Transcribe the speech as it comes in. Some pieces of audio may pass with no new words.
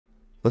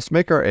Let's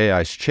make our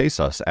AIs chase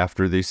us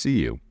after they see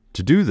you.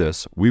 To do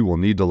this, we will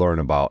need to learn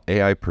about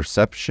AI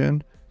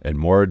perception and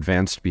more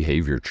advanced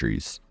behavior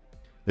trees.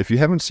 If you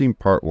haven't seen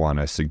part 1,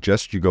 I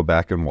suggest you go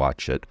back and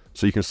watch it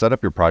so you can set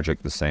up your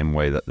project the same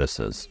way that this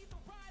is.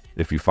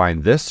 If you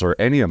find this or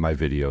any of my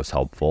videos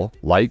helpful,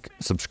 like,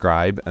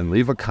 subscribe, and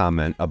leave a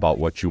comment about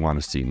what you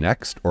want to see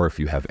next or if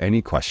you have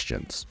any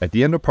questions. At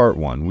the end of part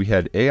 1, we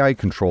had AI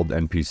controlled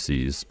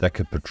NPCs that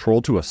could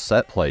patrol to a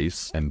set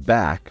place and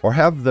back, or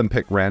have them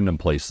pick random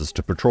places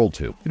to patrol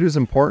to. It is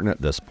important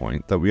at this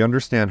point that we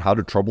understand how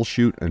to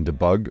troubleshoot and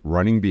debug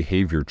running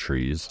behavior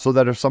trees so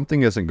that if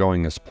something isn't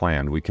going as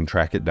planned, we can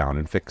track it down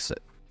and fix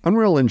it.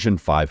 Unreal Engine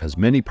 5 has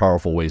many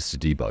powerful ways to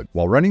debug.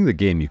 While running the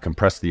game, you can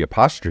press the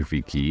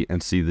apostrophe key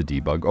and see the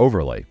debug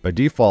overlay. By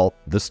default,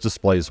 this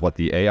displays what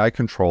the AI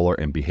controller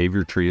and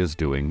behavior tree is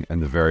doing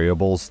and the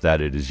variables that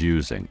it is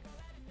using.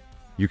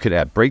 You could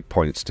add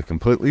breakpoints to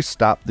completely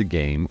stop the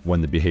game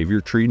when the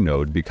behavior tree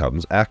node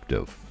becomes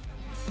active.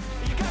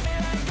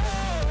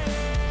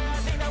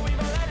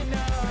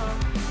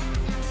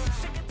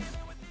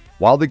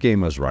 While the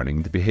game is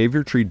running, the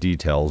behavior tree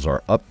details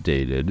are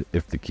updated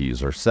if the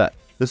keys are set.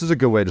 This is a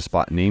good way to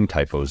spot name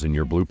typos in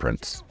your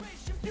blueprints.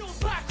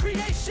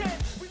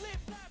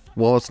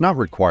 While it's not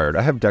required,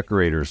 I have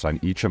decorators on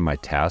each of my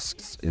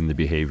tasks in the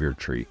behavior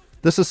tree.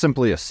 This is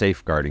simply a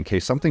safeguard in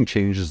case something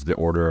changes the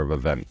order of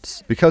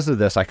events. Because of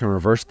this, I can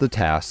reverse the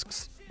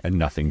tasks and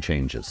nothing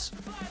changes.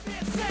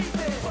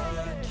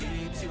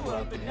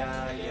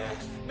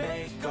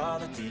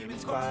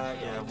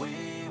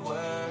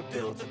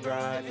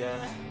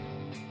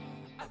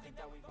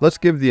 Let's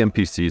give the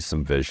NPCs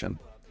some vision.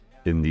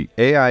 In the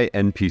AI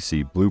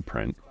NPC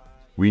blueprint,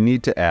 we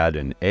need to add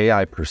an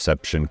AI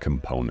perception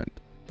component.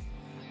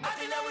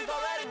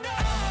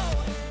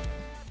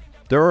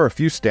 There are a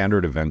few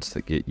standard events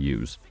that get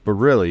used, but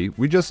really,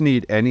 we just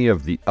need any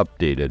of the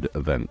updated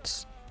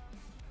events.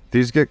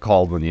 These get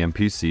called when the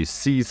NPC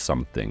sees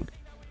something.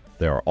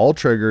 They are all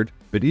triggered,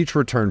 but each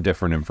return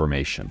different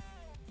information.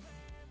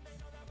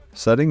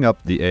 Setting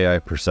up the AI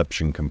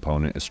perception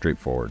component is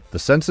straightforward. The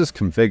Senses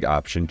config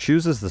option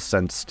chooses the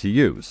sense to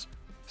use: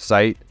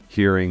 sight,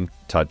 hearing,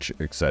 touch,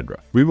 etc.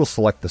 We will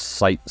select the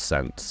sight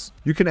sense.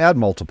 You can add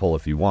multiple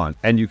if you want,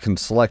 and you can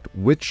select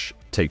which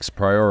takes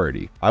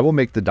priority. I will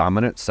make the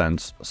dominant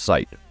sense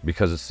sight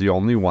because it's the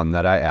only one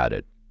that I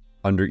added.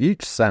 Under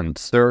each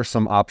sense, there are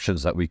some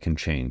options that we can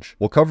change.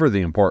 We'll cover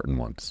the important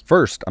ones.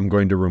 First, I'm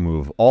going to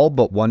remove all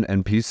but one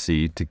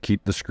NPC to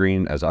keep the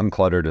screen as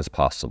uncluttered as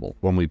possible.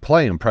 When we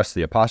play and press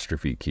the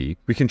apostrophe key,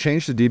 we can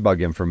change the debug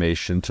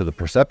information to the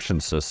perception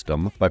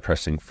system by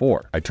pressing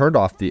 4. I turned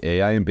off the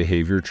AI and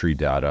behavior tree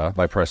data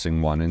by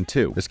pressing 1 and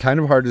 2. It's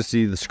kind of hard to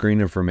see the screen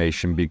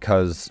information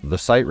because the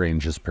sight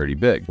range is pretty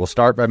big. We'll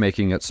start by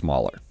making it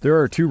smaller. There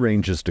are 2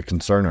 ranges to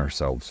concern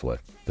ourselves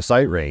with: the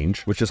sight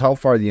range, which is how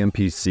far the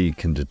NPC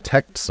can detect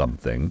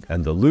something,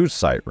 and the lose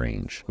sight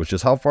range, which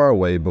is how far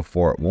away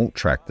before it won't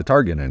track the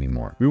target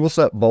anymore. We will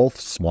set both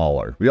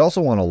smaller. We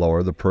also want to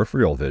lower the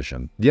peripheral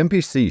vision. The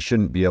NPC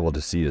shouldn't be able to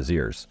see his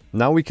ears.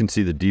 Now we can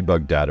see the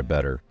debug data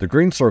better. The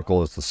green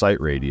circle is the sight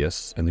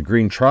radius, and the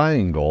green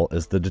triangle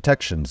is the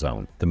detection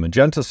zone. The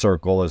magenta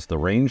circle is the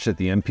range that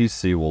the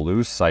NPC will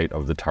lose sight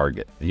of the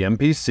target. The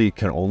NPC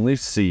can only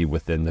see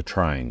within the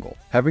triangle.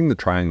 Having the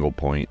triangle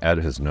point at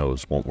his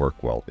nose won't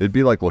work well. It'd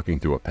be like looking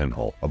through a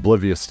pinhole,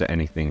 oblivious to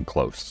anything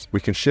close. We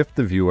can shift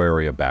the view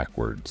area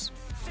backwards.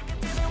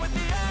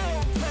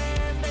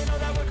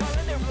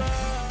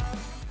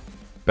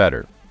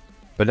 Better,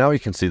 but now we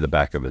can see the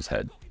back of his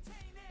head.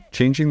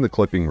 Changing the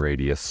clipping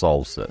radius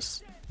solves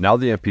this. Now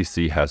the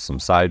NPC has some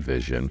side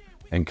vision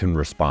and can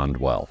respond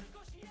well.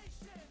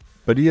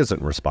 But he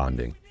isn't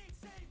responding.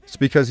 It's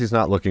because he's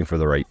not looking for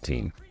the right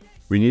team.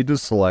 We need to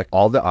select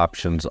all the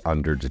options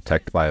under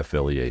Detect by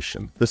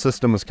Affiliation. The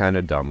system is kind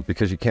of dumb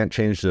because you can't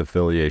change the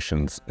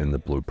affiliations in the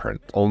blueprint,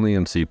 only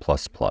in C++.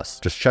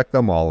 Just check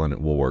them all and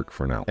it will work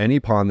for now. Any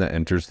pawn that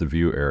enters the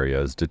view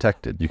area is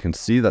detected. You can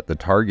see that the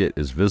target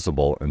is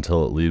visible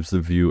until it leaves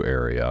the view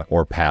area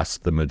or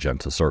past the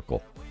magenta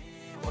circle.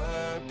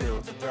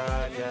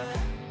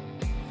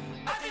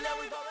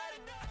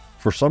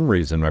 For some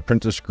reason, my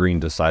printer screen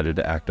decided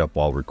to act up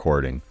while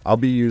recording. I'll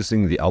be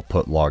using the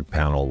output log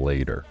panel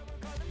later.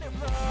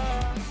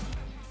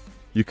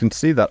 You can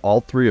see that all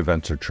 3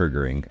 events are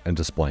triggering and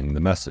displaying the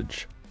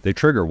message. They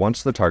trigger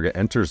once the target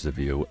enters the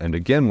view and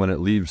again when it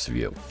leaves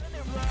view.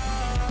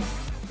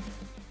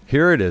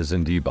 Here it is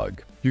in debug.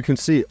 You can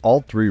see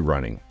all 3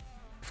 running.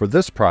 For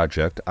this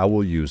project, I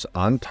will use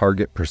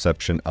onTarget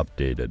Perception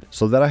Updated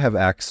so that I have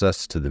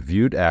access to the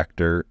viewed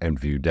actor and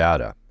view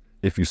data.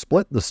 If you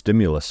split the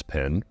stimulus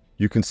pin,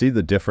 you can see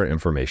the different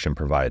information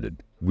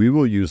provided. We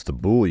will use the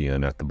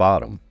Boolean at the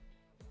bottom.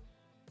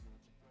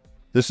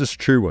 This is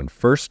true when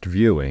first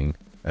viewing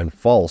and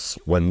false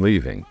when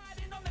leaving.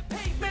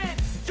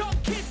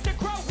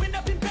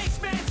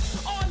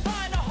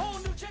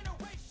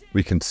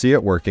 We can see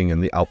it working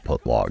in the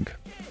output log.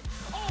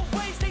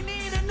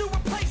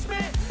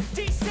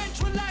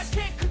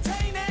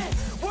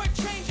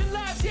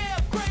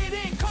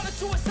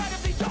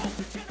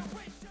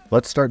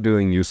 Let's start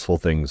doing useful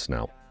things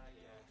now.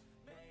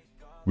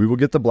 We will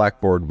get the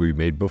blackboard we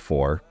made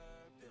before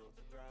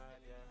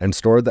and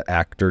store the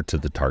actor to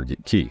the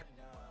target key.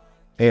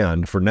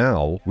 And for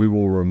now, we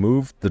will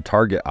remove the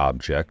target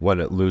object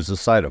when it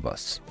loses sight of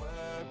us.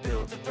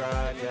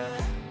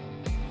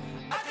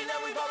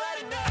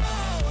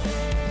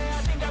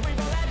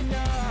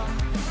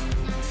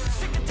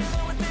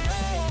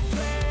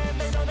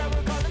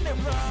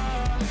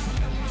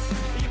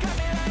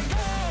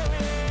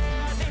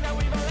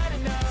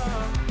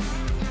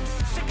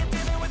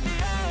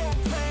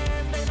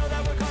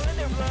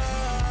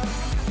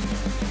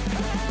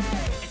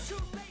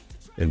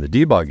 In the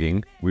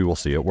debugging, we will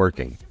see it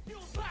working.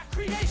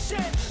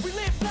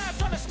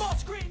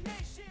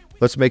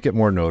 Let's make it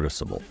more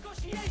noticeable.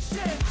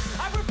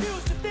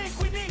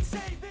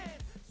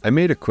 I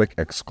made a quick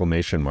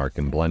exclamation mark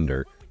in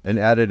Blender and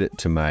added it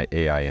to my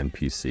AI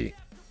NPC.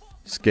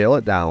 Scale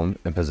it down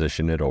and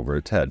position it over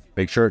its head.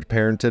 Make sure it's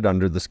parented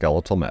under the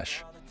skeletal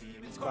mesh.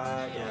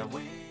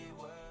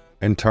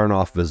 And turn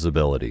off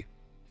visibility.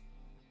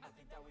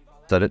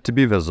 Set it to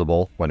be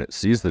visible when it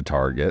sees the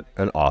target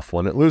and off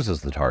when it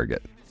loses the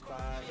target.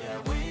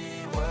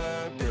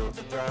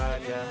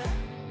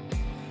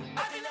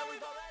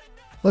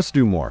 Let's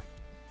do more.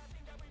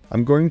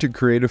 I'm going to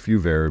create a few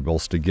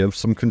variables to give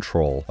some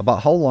control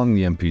about how long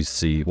the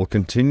NPC will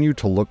continue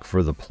to look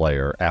for the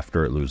player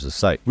after it loses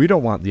sight. We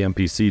don't want the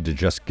NPC to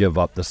just give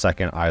up the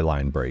second eye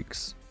line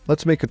breaks.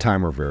 Let's make a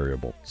timer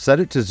variable.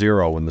 Set it to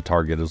 0 when the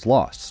target is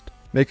lost.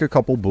 Make a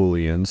couple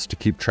booleans to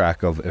keep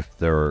track of if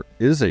there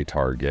is a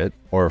target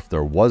or if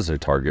there was a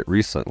target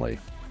recently.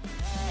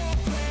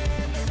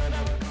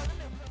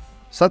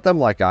 Set them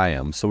like I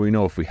am so we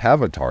know if we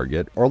have a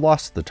target or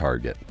lost the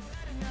target.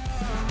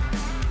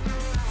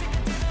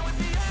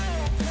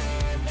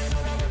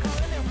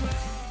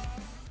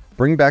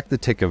 Bring back the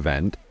tick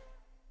event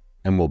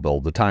and we'll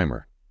build the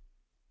timer.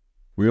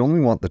 We only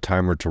want the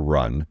timer to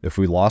run if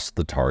we lost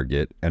the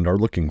target and are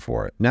looking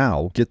for it.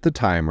 Now, get the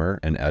timer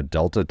and add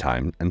delta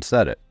time and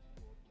set it.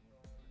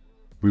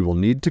 We will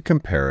need to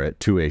compare it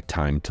to a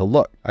time to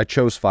look. I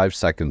chose 5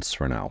 seconds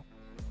for now.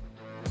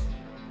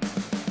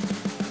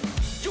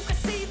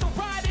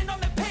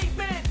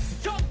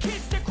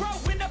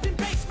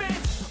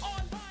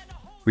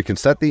 We can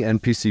set the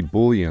NPC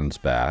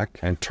booleans back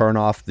and turn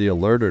off the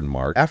alerted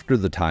mark after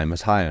the time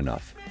is high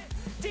enough.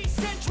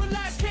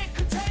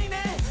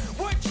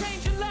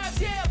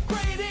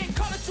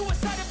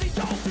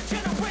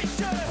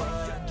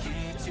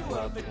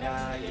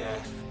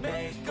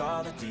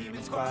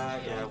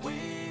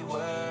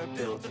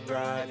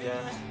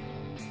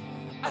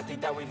 I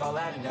think that we've all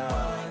had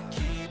enough.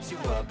 Keeps you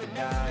up at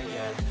night,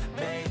 yeah.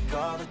 Make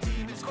all the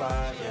demons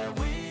quiet, yeah.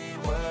 We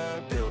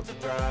were built to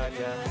thrive,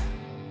 yeah.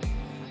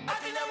 I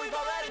think that we've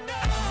all had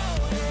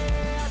enough.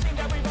 Yeah, I think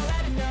that we've all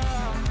had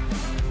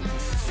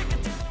enough. Sick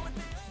of dealing with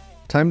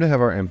the... Time to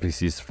have our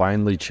NPCs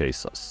finally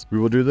chase us. We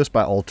will do this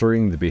by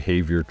altering the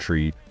behavior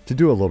tree to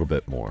do a little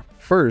bit more.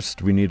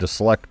 First, we need a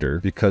selector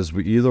because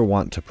we either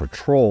want to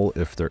patrol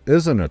if there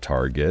isn't a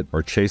target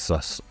or chase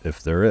us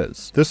if there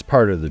is. This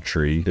part of the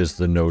tree is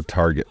the no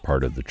target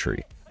part of the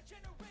tree.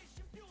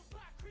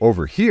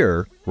 Over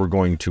here, we're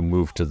going to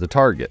move to the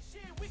target.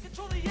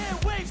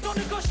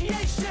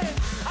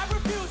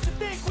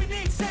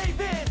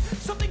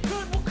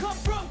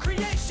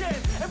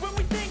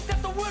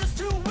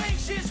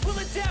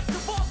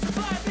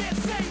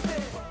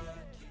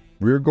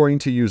 We're going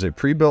to use a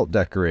pre-built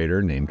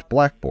decorator named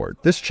Blackboard.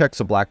 This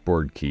checks a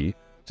Blackboard key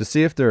to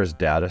see if there is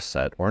data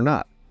set or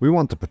not. We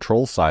want the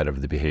patrol side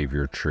of the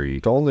behavior tree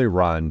to only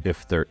run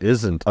if there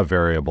isn't a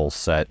variable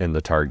set in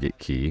the target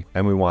key,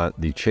 and we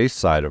want the chase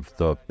side of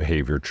the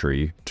behavior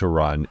tree to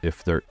run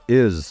if there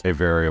is a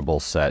variable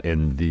set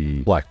in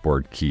the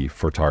Blackboard key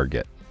for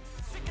target.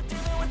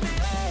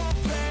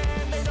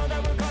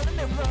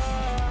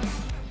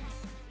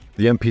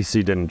 The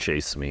NPC didn't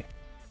chase me.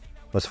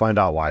 Let's find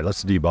out why.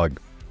 Let's debug.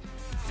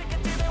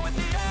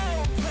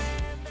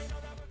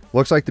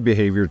 Looks like the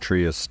behavior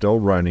tree is still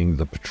running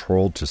the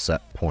patrol to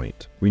set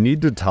point. We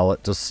need to tell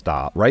it to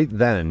stop right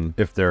then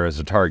if there is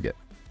a target.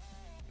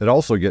 It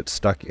also gets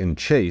stuck in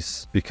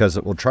chase because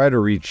it will try to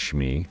reach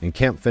me and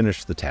can't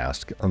finish the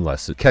task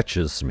unless it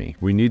catches me.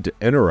 We need to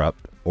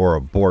interrupt or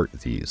abort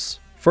these.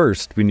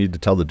 First, we need to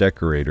tell the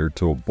decorator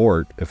to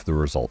abort if the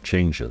result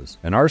changes.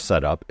 In our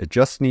setup, it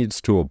just needs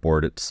to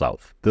abort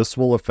itself. This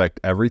will affect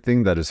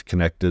everything that is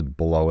connected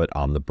below it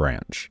on the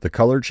branch. The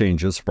color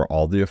changes for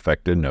all the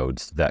affected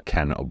nodes that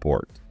can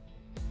abort.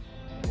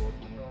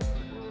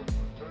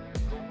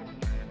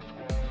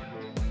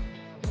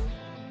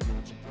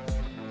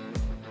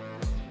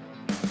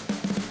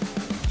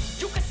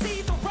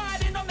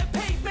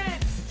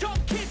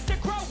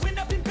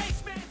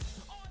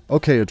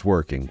 Okay, it's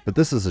working, but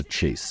this is a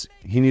chase.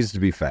 He needs to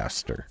be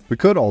faster. We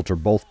could alter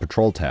both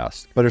patrol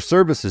tasks, but our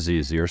service is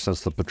easier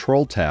since the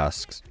patrol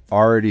tasks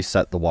already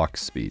set the walk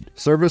speed.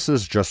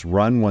 Services just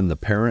run when the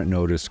parent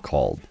node is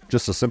called.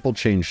 Just a simple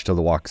change to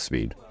the walk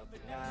speed.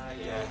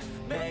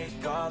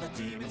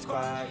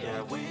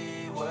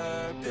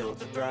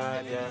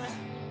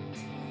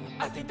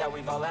 I think that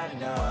we've all had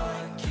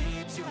enough.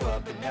 Keeps you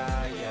up at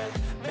night, yeah.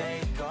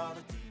 Make all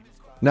the demons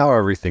quiet. Now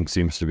everything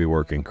seems to be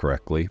working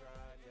correctly.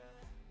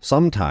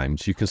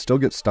 Sometimes you can still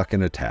get stuck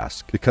in a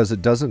task because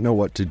it doesn't know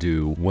what to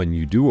do when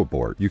you do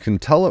abort. You can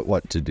tell it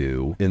what to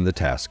do in the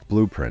task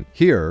blueprint.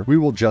 Here, we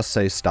will just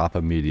say stop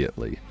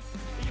immediately.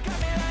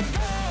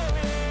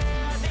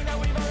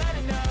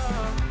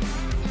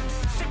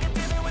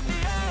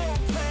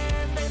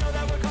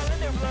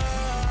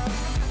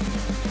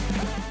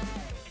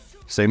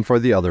 Same for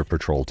the other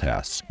patrol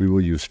tasks. We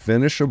will use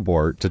finish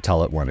abort to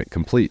tell it when it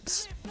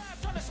completes.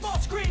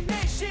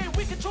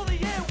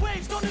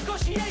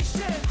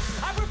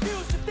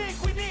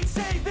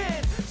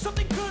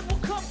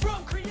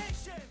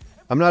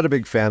 I'm not a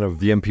big fan of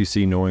the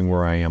NPC knowing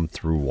where I am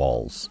through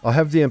walls. I'll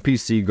have the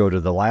NPC go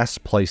to the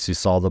last place he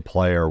saw the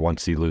player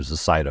once he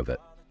loses sight of it.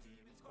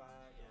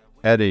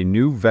 Add a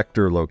new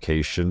vector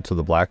location to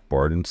the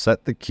blackboard and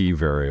set the key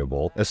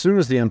variable as soon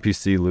as the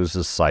NPC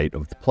loses sight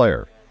of the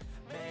player.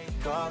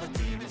 Make all the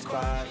demons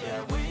quiet,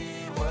 yeah.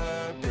 We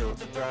were built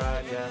to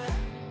thrive, yeah.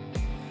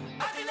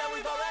 I think that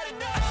we've all had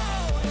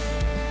enough.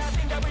 I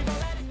think that we've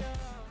all had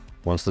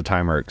enough. Once the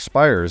timer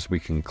expires, we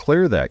can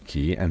clear that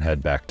key and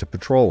head back to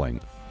patrolling.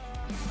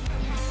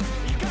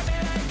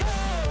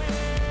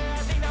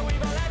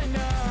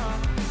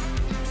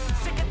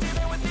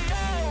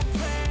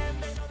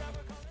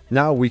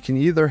 Now we can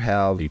either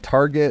have a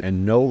target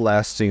and no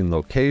last seen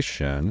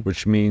location,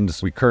 which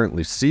means we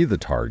currently see the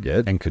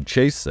target and could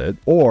chase it,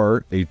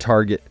 or a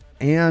target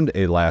and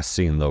a last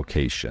seen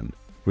location,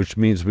 which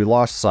means we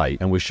lost sight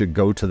and we should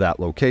go to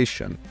that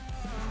location.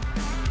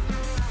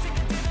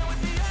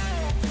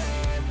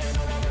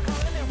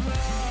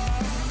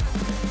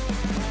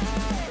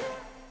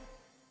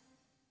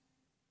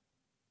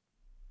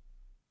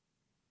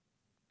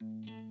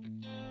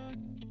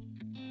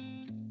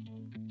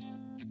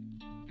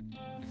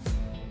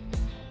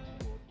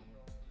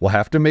 We'll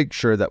have to make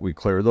sure that we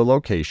clear the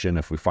location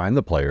if we find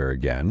the player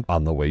again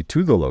on the way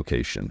to the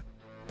location.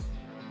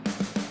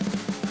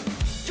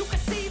 You can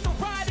see the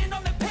riding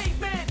on the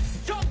pavement.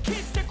 Young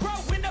kids, they're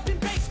growing up in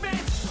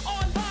basements.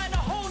 Online, a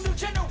whole new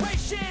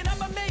generation.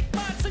 I'ma make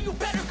mine, so you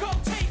better go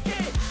take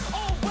it.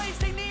 Always,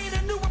 they need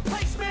a new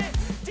replacement.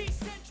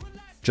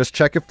 Decentralized. Just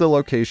check if the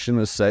location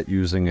is set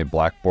using a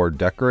blackboard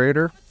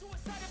decorator.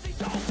 Suicide of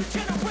the older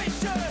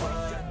generation.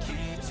 What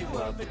keeps you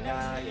up at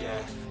night,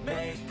 yeah.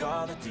 Make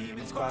all the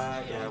demons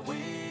quiet, yeah.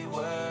 We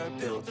were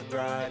built to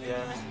thrive,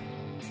 yeah.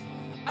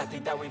 I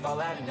think that we've all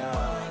had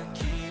enough.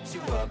 Keeps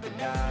you up at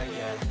night,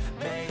 yeah.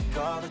 Make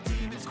all the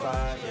demons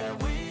quiet, yeah.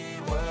 We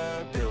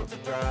were built to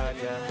thrive,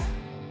 yeah.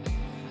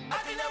 I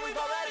think that we've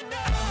all had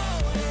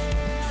enough.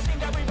 Yeah, I think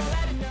that we've all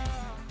had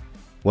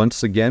enough.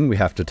 Once again, we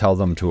have to tell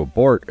them to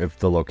abort if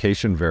the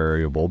location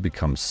variable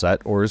becomes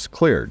set or is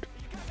cleared.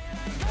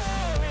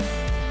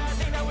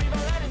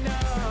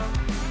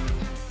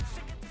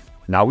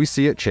 Now we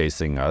see it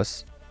chasing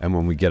us, and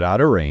when we get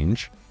out of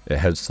range, it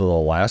heads to the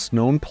last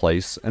known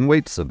place and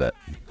waits a bit.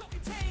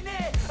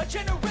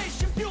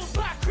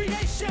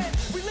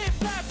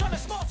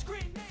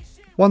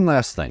 One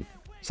last thing.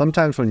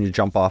 Sometimes when you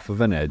jump off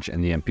of an edge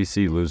and the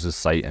NPC loses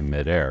sight in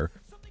midair,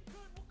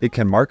 it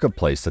can mark a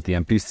place that the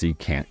NPC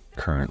can't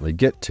currently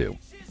get to.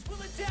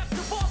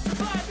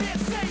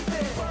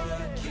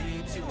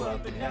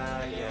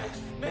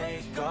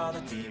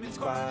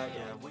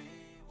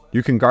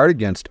 You can guard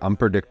against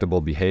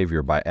unpredictable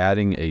behavior by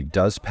adding a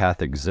Does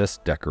Path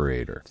Exist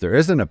decorator. If there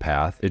isn't a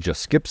path, it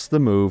just skips the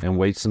move and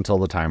waits until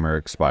the timer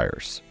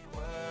expires.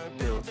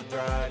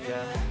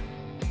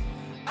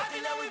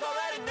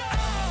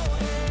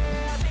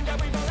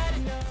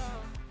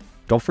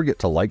 Don't forget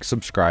to like,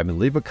 subscribe, and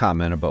leave a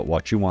comment about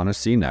what you want to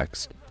see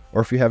next, or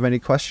if you have any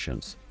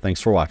questions.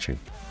 Thanks for watching.